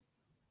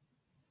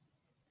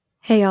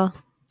Hey y'all,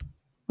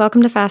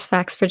 welcome to Fast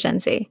Facts for Gen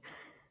Z.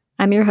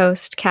 I'm your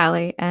host,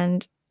 Callie,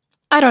 and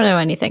I don't know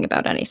anything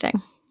about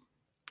anything.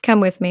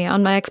 Come with me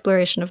on my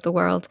exploration of the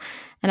world,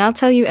 and I'll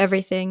tell you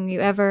everything you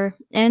ever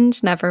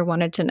and never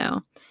wanted to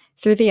know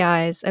through the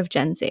eyes of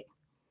Gen Z.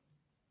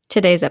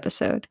 Today's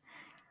episode: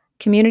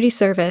 community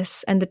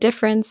service and the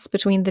difference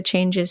between the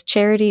changes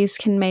charities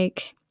can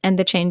make and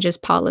the changes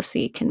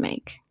policy can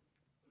make.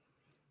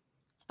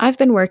 I've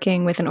been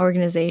working with an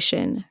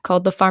organization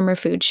called the Farmer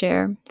Food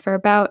Share for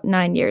about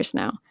 9 years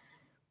now.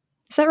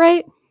 Is that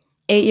right?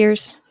 8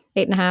 years,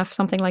 8.5,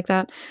 something like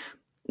that.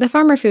 The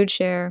Farmer Food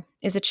Share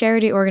is a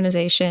charity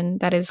organization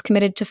that is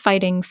committed to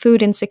fighting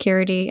food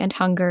insecurity and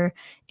hunger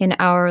in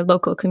our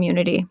local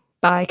community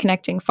by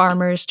connecting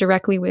farmers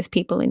directly with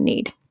people in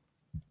need.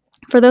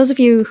 For those of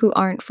you who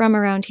aren't from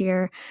around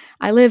here,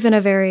 I live in a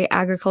very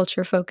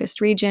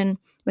agriculture-focused region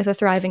with a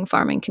thriving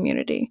farming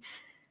community.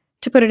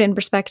 To put it in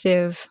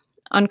perspective,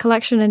 on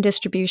collection and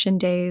distribution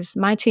days,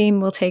 my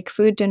team will take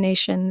food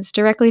donations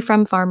directly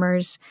from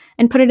farmers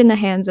and put it in the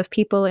hands of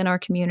people in our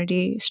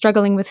community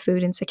struggling with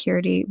food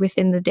insecurity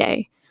within the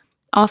day,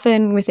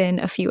 often within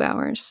a few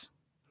hours.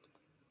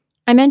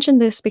 I mention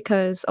this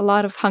because a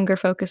lot of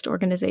hunger-focused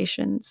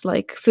organizations,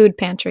 like food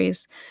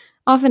pantries,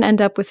 often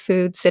end up with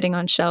food sitting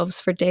on shelves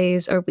for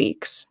days or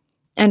weeks,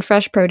 and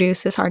fresh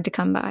produce is hard to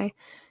come by.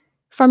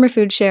 Farmer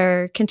Food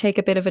Share can take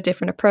a bit of a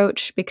different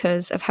approach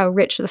because of how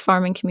rich the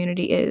farming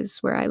community is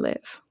where I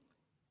live.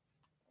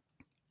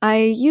 I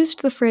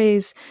used the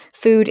phrase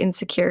food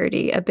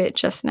insecurity a bit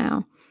just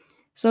now,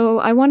 so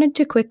I wanted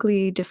to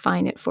quickly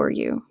define it for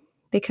you,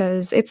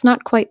 because it's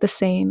not quite the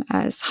same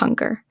as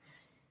hunger.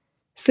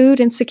 Food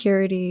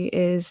insecurity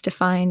is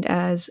defined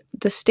as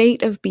the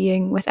state of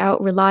being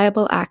without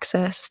reliable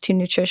access to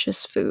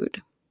nutritious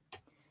food.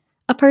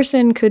 A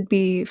person could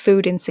be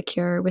food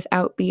insecure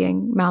without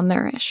being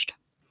malnourished.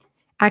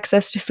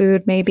 Access to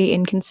food may be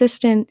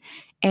inconsistent,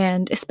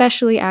 and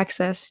especially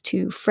access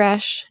to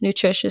fresh,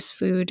 nutritious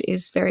food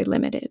is very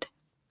limited.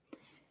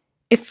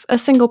 If a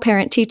single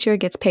parent teacher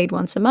gets paid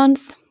once a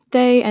month,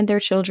 they and their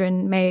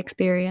children may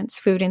experience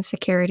food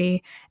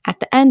insecurity at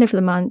the end of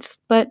the month,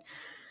 but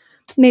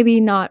maybe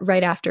not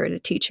right after the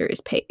teacher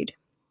is paid.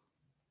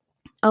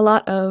 A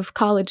lot of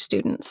college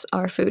students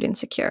are food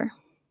insecure.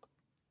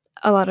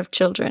 A lot of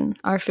children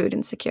are food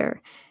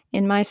insecure.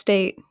 In my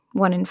state,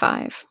 1 in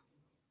 5.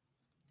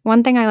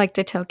 One thing I like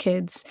to tell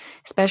kids,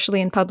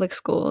 especially in public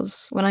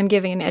schools, when I'm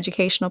giving an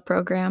educational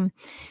program,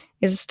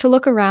 is to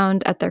look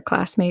around at their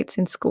classmates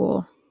in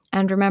school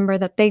and remember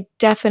that they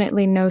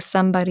definitely know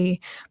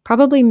somebody,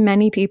 probably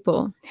many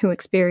people, who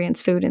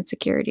experience food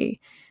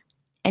insecurity.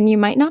 And you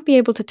might not be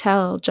able to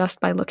tell just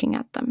by looking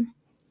at them.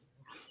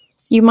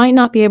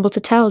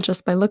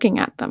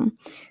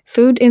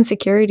 Food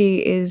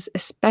insecurity is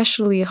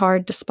especially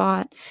hard to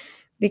spot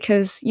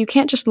because you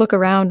can't just look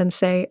around and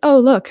say, oh,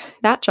 look,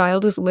 that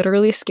child is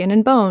literally skin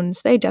and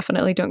bones. They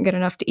definitely don't get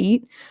enough to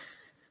eat.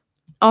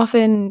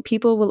 Often,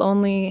 people will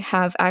only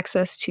have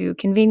access to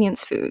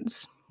convenience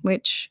foods,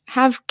 which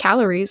have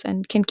calories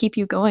and can keep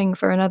you going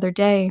for another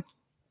day,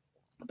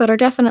 but are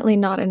definitely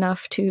not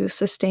enough to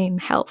sustain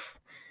health.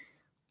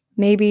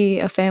 Maybe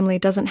a family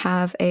doesn't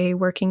have a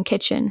working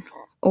kitchen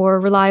or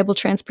reliable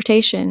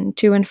transportation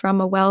to and from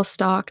a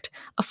well-stocked,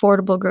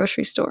 affordable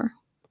grocery store.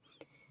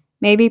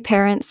 Maybe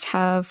parents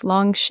have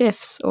long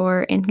shifts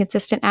or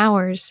inconsistent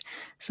hours,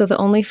 so the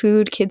only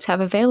food kids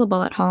have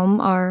available at home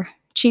are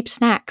cheap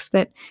snacks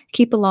that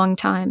keep a long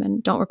time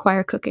and don't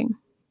require cooking.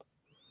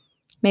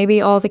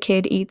 Maybe all the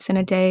kid eats in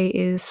a day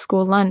is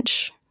school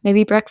lunch,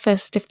 maybe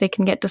breakfast if they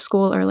can get to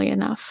school early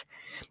enough.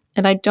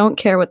 And I don't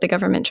care what the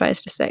government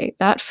tries to say,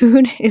 that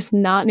food is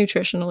not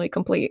nutritionally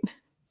complete.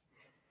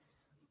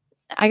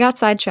 I got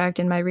sidetracked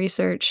in my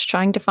research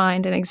trying to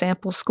find an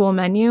example school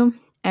menu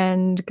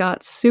and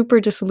got super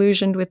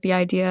disillusioned with the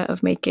idea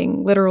of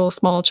making literal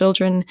small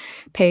children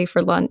pay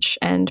for lunch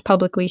and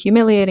publicly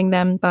humiliating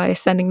them by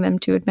sending them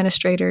to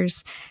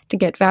administrators to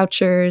get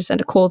vouchers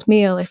and a cold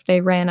meal if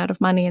they ran out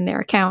of money in their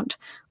account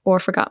or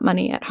forgot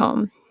money at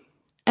home.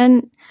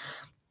 And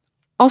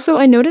also,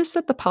 I noticed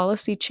that the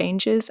policy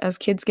changes as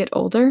kids get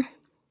older.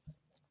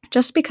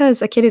 Just because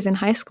a kid is in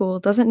high school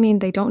doesn't mean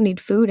they don't need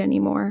food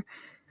anymore.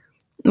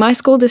 My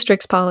school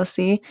district's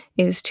policy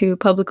is to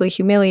publicly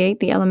humiliate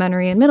the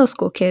elementary and middle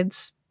school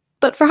kids,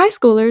 but for high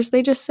schoolers,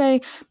 they just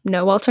say,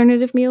 no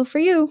alternative meal for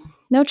you,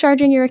 no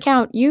charging your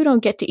account, you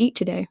don't get to eat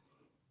today.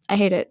 I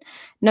hate it.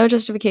 No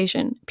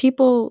justification.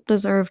 People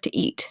deserve to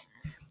eat.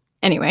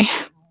 Anyway,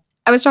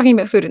 I was talking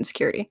about food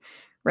insecurity,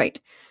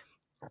 right?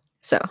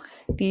 So,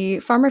 the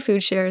Farmer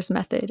Food Share's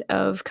method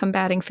of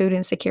combating food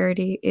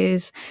insecurity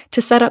is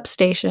to set up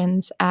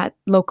stations at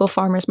local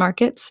farmers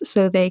markets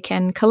so they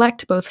can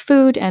collect both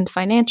food and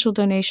financial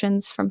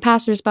donations from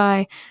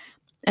passersby,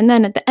 and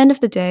then at the end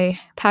of the day,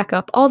 pack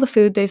up all the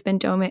food they've been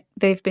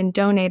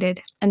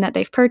donated and that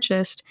they've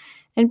purchased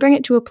and bring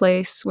it to a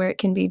place where it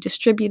can be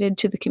distributed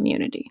to the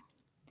community.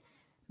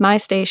 My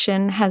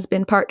station has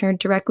been partnered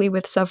directly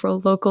with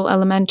several local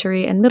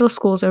elementary and middle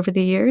schools over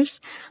the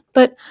years,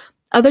 but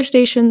Other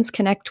stations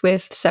connect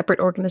with separate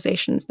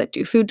organizations that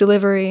do food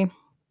delivery.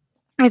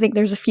 I think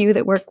there's a few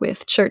that work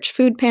with church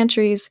food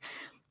pantries.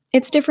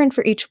 It's different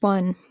for each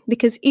one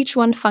because each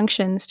one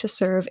functions to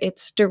serve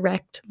its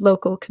direct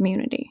local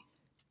community.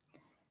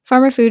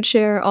 Farmer Food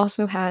Share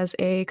also has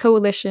a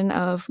coalition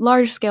of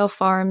large-scale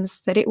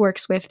farms that it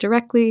works with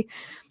directly,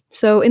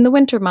 so in the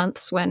winter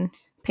months when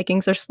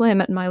pickings are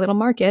slim at my little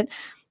market,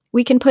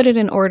 we can put it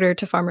in order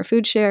to Farmer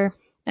Food Share,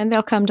 and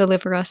they'll come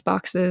deliver us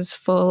boxes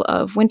full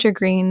of winter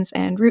greens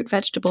and root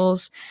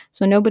vegetables,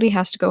 so nobody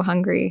has to go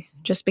hungry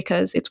just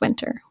because it's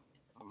winter.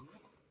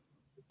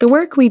 The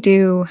work we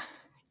do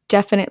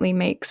definitely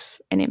makes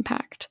an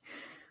impact.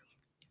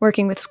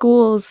 Working with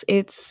schools,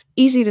 it's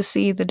easy to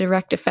see the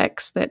direct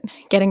effects that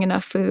getting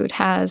enough food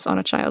has on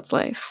a child's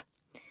life.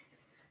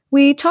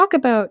 We talk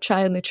about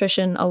child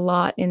nutrition a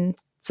lot in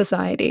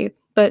society,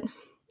 but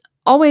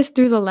always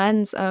through the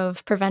lens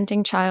of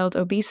preventing child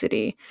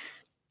obesity,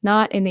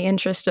 not in the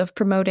interest of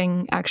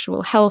promoting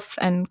actual health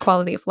and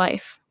quality of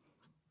life.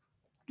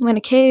 When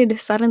a kid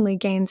suddenly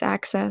gains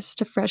access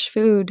to fresh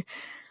food,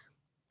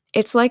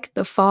 it's like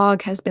the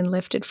fog has been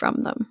lifted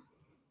from them.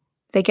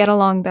 They get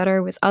along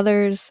better with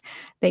others,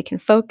 they can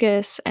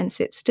focus and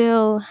sit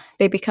still,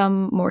 they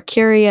become more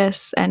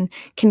curious and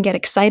can get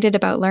excited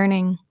about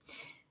learning.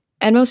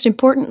 And most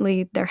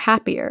importantly, they're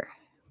happier.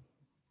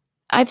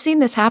 I've seen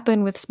this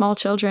happen with small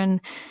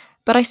children,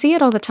 but I see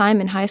it all the time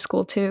in high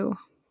school too,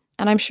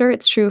 and I'm sure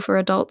it's true for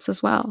adults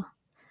as well.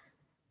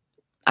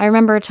 I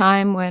remember a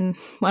time when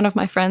one of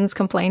my friends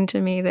complained to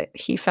me that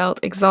he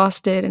felt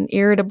exhausted and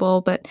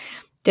irritable, but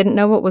didn't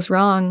know what was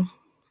wrong.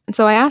 And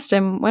so I asked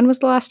him, "When was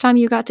the last time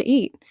you got to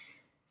eat?"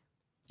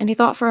 And he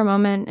thought for a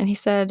moment and he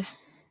said,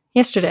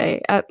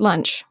 "Yesterday at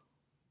lunch."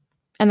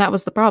 And that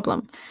was the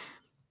problem.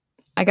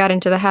 I got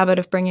into the habit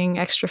of bringing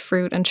extra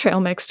fruit and trail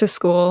mix to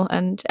school,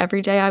 and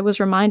every day I was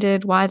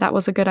reminded why that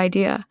was a good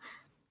idea,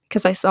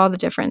 because I saw the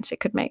difference it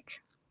could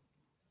make.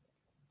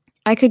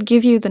 I could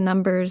give you the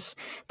numbers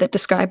that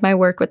describe my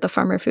work with the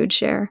Farmer Food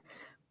Share.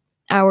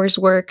 Hours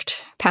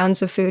worked,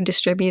 pounds of food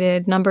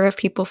distributed, number of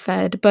people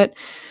fed, but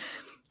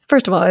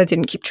first of all, I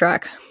didn't keep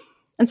track.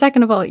 And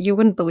second of all, you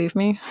wouldn't believe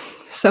me.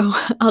 So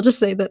I'll just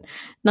say that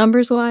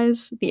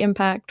numbers-wise, the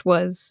impact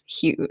was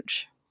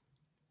huge.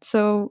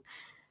 So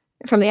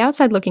from the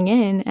outside looking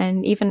in,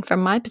 and even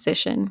from my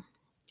position,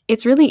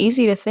 it's really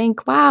easy to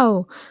think,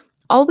 wow,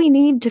 all we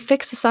need to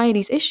fix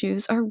society's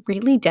issues are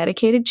really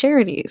dedicated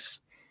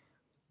charities.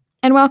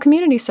 And while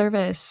community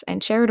service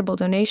and charitable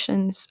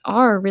donations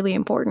are really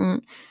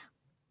important,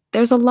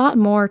 there's a lot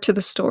more to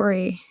the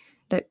story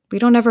that we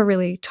don't ever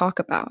really talk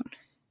about.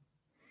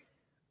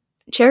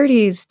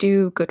 Charities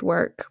do good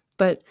work,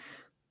 but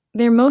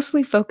they're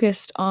mostly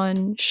focused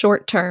on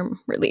short-term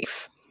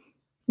relief.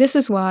 This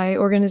is why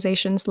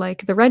organizations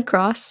like the Red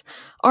Cross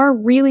are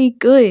really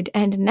good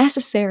and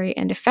necessary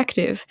and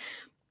effective.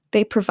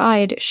 They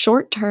provide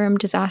short-term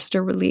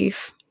disaster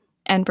relief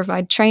and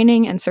provide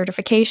training and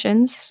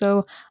certifications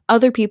so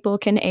other people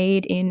can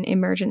aid in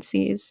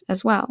emergencies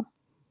as well.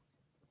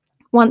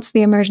 Once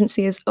the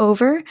emergency is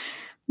over,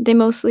 they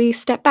mostly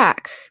step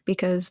back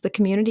because the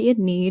community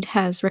in need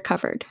has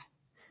recovered.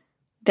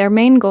 Their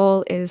main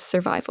goal is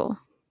survival.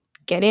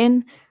 Get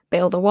in,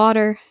 bail the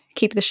water,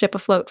 keep the ship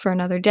afloat for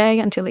another day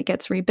until it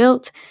gets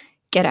rebuilt,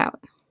 get out.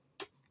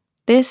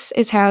 This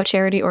is how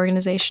charity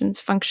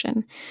organizations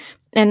function.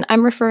 And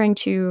I'm referring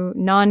to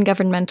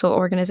non-governmental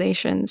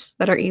organizations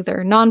that are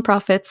either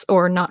nonprofits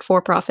or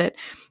not-for-profit,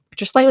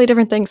 which are slightly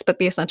different things, but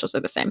the essentials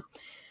are the same.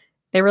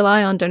 They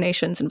rely on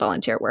donations and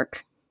volunteer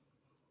work.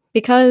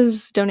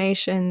 Because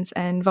donations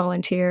and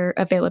volunteer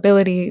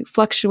availability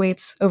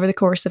fluctuates over the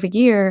course of a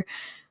year,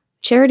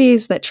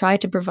 charities that try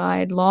to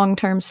provide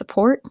long-term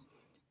support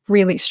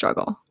really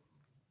struggle.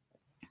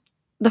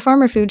 The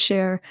Farmer Food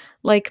Share,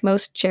 like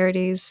most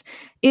charities,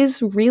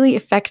 is really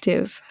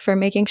effective for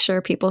making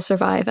sure people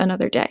survive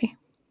another day.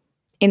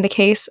 In the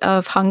case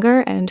of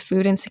hunger and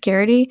food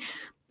insecurity,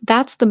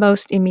 that's the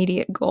most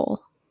immediate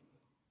goal.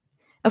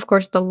 Of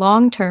course, the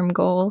long-term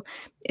goal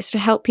is to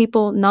help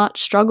people not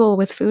struggle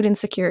with food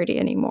insecurity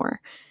anymore.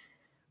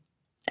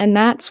 And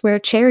that's where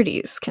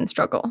charities can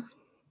struggle.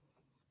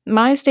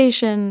 My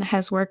station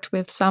has worked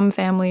with some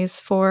families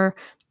for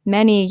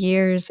many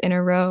years in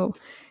a row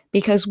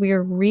because we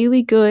are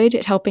really good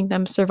at helping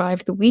them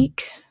survive the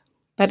week,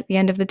 but at the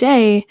end of the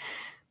day,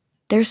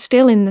 they're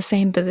still in the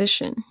same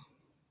position.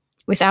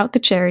 Without the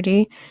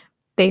charity,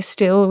 they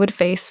still would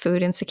face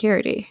food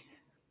insecurity.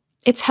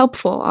 It's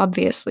helpful,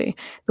 obviously.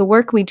 The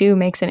work we do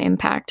makes an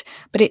impact,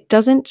 but it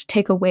doesn't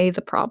take away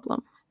the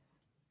problem.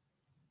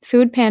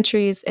 Food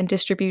pantries and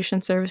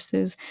distribution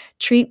services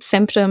treat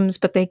symptoms,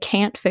 but they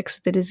can't fix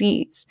the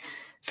disease.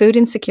 Food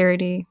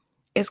insecurity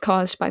is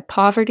caused by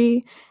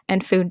poverty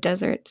and food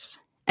deserts.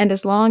 And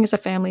as long as a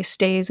family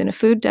stays in a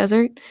food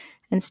desert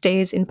and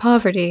stays in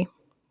poverty,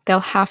 they'll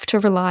have to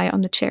rely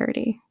on the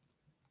charity.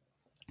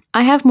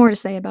 I have more to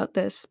say about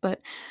this, but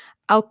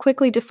I'll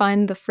quickly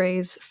define the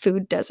phrase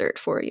food desert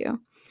for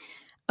you.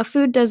 A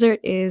food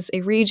desert is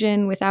a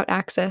region without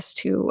access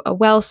to a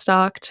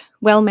well-stocked,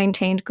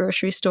 well-maintained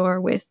grocery store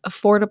with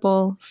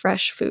affordable,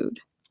 fresh food.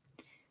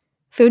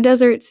 Food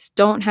deserts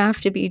don't have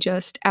to be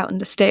just out in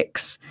the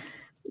sticks.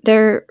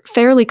 They're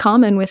fairly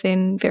common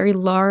within very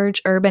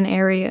large urban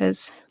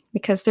areas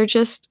because there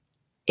just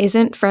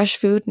isn't fresh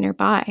food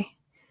nearby.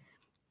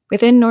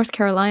 Within North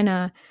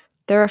Carolina,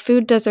 there are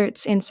food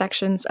deserts in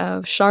sections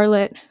of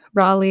Charlotte,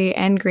 Raleigh,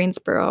 and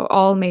Greensboro,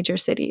 all major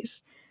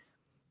cities.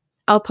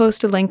 I'll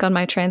post a link on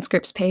my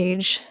transcripts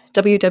page,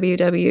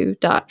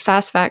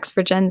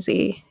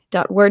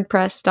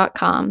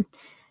 www.fastfactsforgenz.wordpress.com,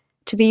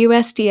 to the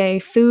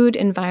USDA Food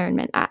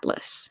Environment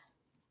Atlas.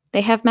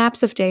 They have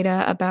maps of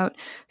data about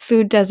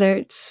food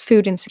deserts,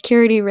 food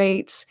insecurity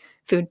rates,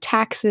 food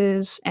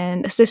taxes,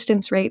 and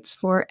assistance rates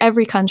for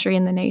every country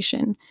in the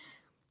nation.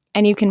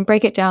 And you can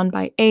break it down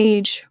by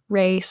age,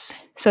 race,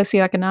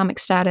 socioeconomic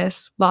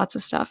status, lots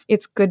of stuff.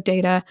 It's good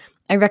data.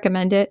 I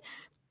recommend it,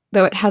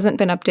 though it hasn't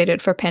been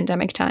updated for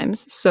pandemic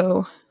times,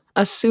 so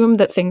assume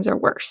that things are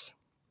worse.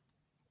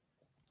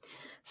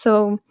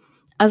 So,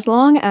 as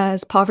long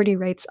as poverty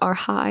rates are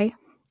high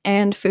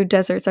and food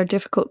deserts are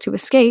difficult to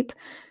escape,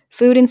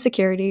 food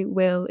insecurity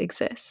will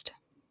exist.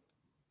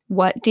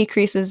 What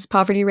decreases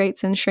poverty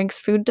rates and shrinks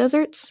food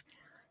deserts?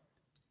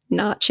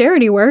 Not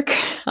charity work,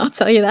 I'll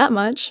tell you that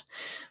much.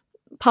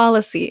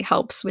 Policy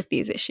helps with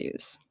these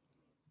issues.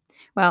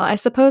 Well, I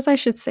suppose I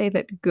should say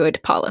that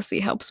good policy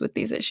helps with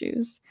these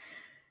issues.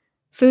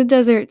 Food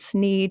deserts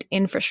need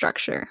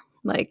infrastructure,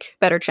 like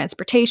better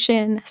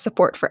transportation,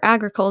 support for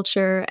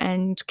agriculture,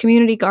 and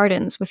community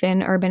gardens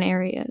within urban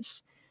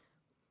areas.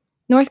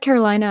 North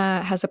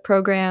Carolina has a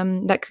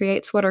program that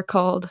creates what are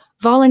called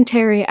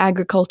voluntary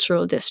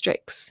agricultural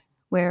districts,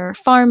 where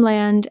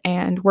farmland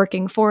and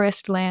working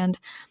forest land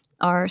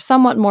are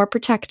somewhat more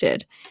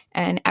protected,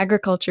 and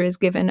agriculture is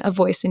given a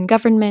voice in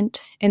government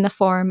in the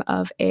form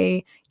of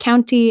a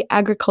county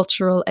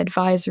agricultural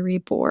advisory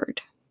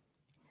board.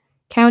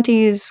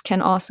 Counties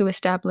can also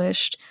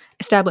establish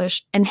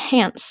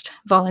enhanced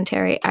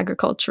voluntary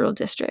agricultural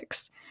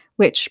districts,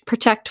 which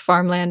protect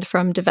farmland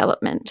from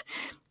development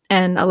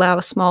and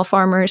allow small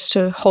farmers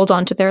to hold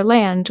on to their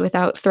land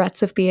without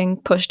threats of being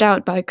pushed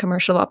out by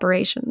commercial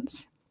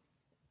operations.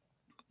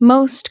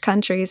 Most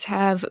countries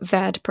have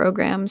VAD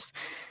programs,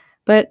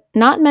 but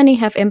not many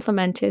have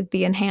implemented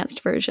the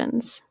enhanced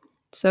versions.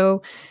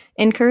 So,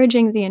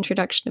 encouraging the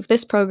introduction of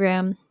this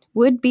program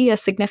would be a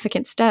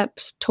significant step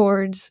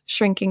towards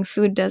shrinking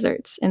food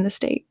deserts in the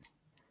state.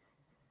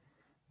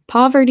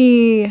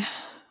 Poverty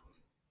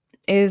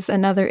is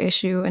another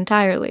issue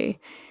entirely,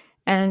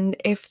 and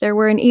if there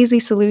were an easy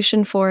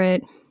solution for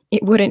it,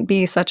 it wouldn't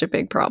be such a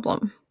big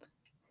problem.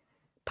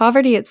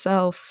 Poverty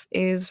itself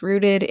is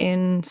rooted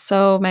in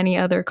so many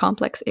other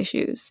complex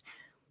issues: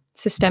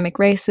 systemic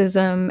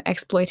racism,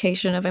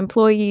 exploitation of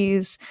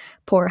employees,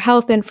 poor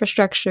health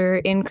infrastructure,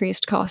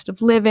 increased cost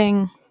of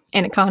living,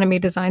 an economy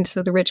designed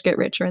so the rich get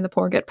richer and the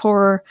poor get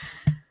poorer,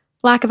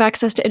 lack of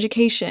access to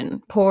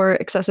education, poor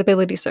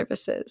accessibility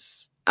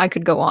services. I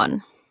could go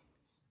on.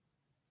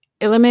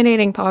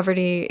 Eliminating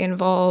poverty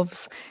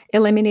involves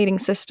eliminating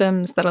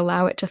systems that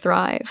allow it to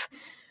thrive.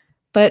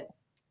 But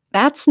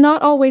that's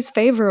not always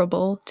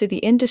favorable to the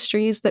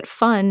industries that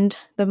fund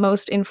the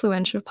most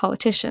influential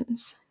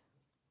politicians.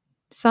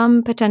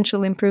 Some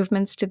potential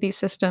improvements to these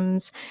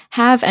systems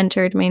have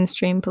entered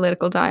mainstream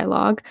political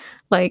dialogue,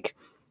 like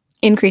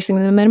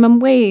increasing the minimum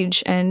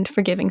wage and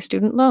forgiving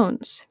student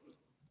loans.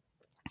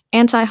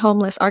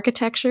 Anti-homeless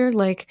architecture,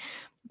 like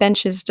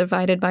benches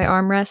divided by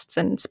armrests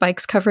and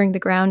spikes covering the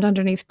ground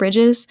underneath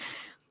bridges,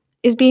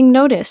 is being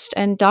noticed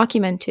and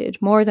documented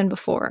more than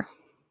before.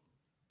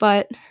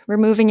 But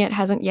removing it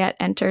hasn't yet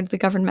entered the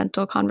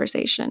governmental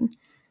conversation.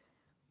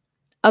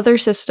 Other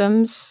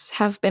systems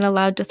have been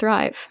allowed to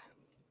thrive.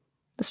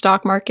 The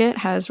stock market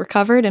has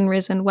recovered and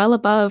risen well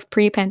above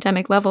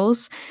pre-pandemic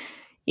levels,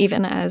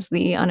 even as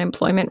the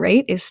unemployment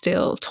rate is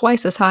still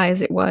twice as high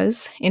as it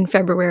was in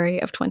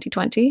February of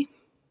 2020.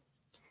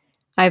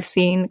 I've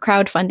seen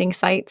crowdfunding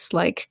sites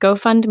like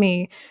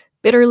GoFundMe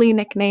bitterly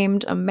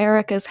nicknamed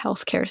America's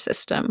healthcare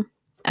system,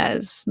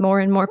 as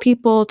more and more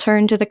people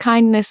turn to the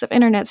kindness of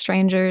internet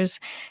strangers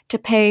to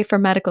pay for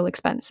medical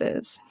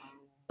expenses.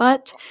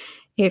 But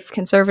if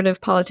conservative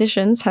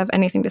politicians have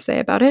anything to say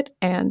about it,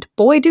 and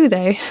boy do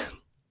they,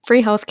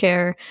 free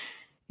healthcare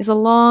is a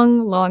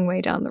long, long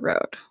way down the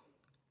road.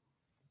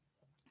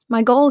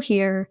 My goal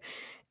here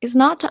is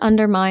not to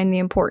undermine the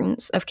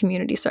importance of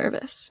community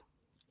service.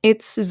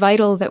 It's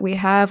vital that we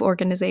have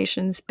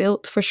organizations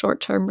built for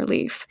short-term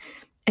relief,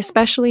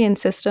 especially in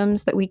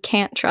systems that we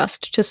can't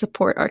trust to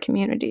support our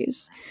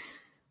communities.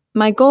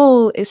 My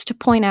goal is to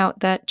point out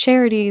that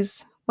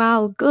charities,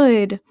 while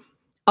good,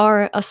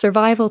 are a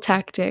survival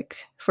tactic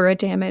for a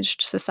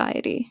damaged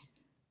society.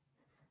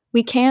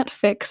 We can't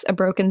fix a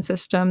broken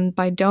system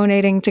by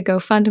donating to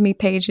GoFundMe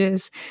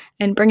pages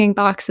and bringing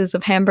boxes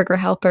of Hamburger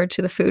Helper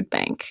to the food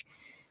bank.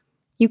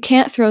 You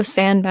can't throw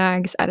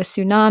sandbags at a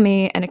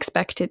tsunami and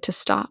expect it to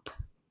stop.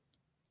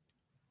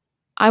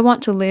 I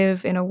want to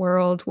live in a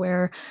world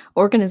where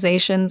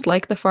organizations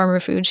like the Farmer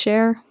Food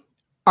Share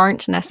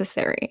aren't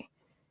necessary.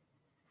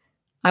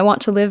 I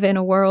want to live in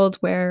a world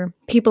where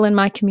people in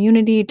my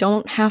community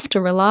don't have to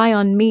rely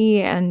on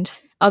me and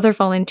other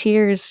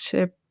volunteers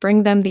to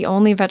bring them the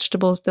only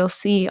vegetables they'll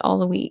see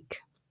all week.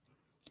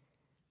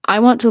 I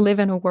want to live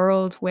in a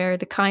world where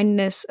the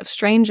kindness of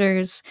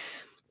strangers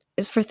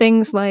is for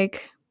things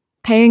like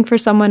paying for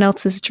someone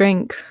else's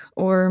drink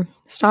or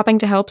stopping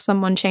to help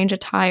someone change a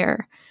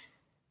tire,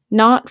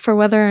 not for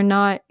whether or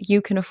not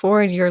you can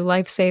afford your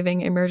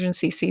life-saving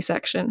emergency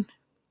C-section.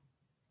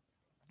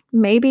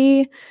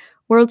 Maybe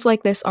worlds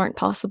like this aren't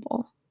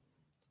possible,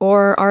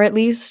 or are at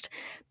least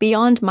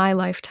beyond my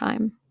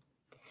lifetime.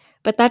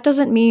 But that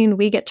doesn't mean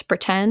we get to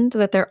pretend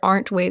that there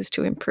aren't ways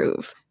to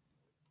improve.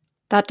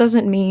 That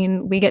doesn't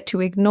mean we get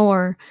to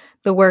ignore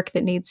the work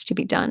that needs to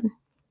be done.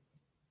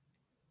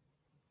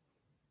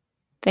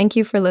 Thank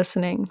you for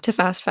listening to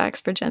Fast Facts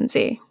for Gen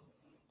Z.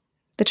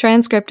 The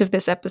transcript of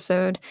this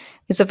episode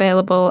is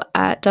available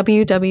at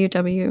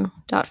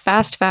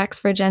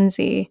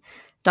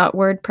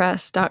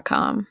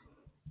www.fastfactsforgenz.wordpress.com,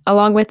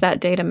 along with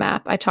that data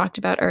map I talked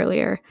about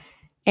earlier,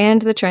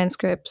 and the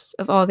transcripts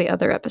of all the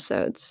other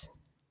episodes.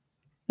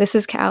 This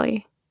is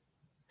Callie,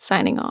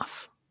 signing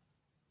off.